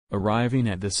Arriving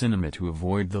at the cinema to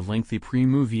avoid the lengthy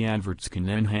pre-movie adverts can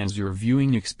enhance your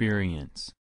viewing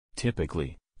experience.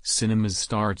 Typically, cinemas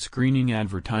start screening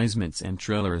advertisements and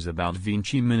trailers about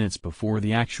 20 minutes before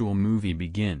the actual movie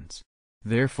begins.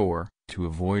 Therefore, to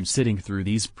avoid sitting through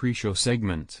these pre-show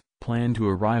segments, plan to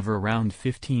arrive around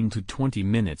 15 to 20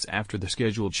 minutes after the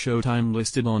scheduled showtime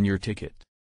listed on your ticket.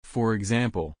 For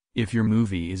example, if your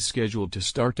movie is scheduled to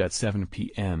start at 7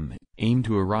 p.m., aim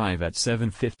to arrive at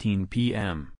 7:15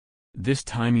 p.m. This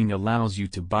timing allows you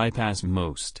to bypass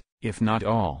most, if not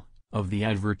all, of the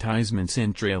advertisements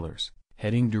and trailers,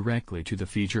 heading directly to the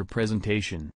feature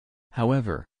presentation.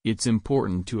 However, it's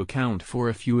important to account for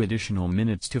a few additional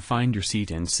minutes to find your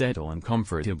seat and settle in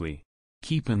comfortably.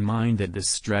 Keep in mind that this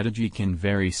strategy can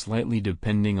vary slightly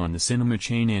depending on the cinema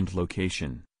chain and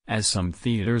location, as some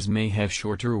theaters may have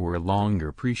shorter or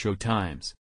longer pre-show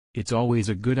times. It's always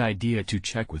a good idea to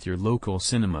check with your local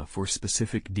cinema for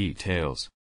specific details.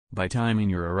 By timing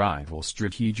your arrival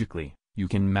strategically, you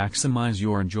can maximize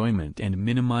your enjoyment and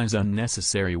minimize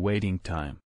unnecessary waiting time.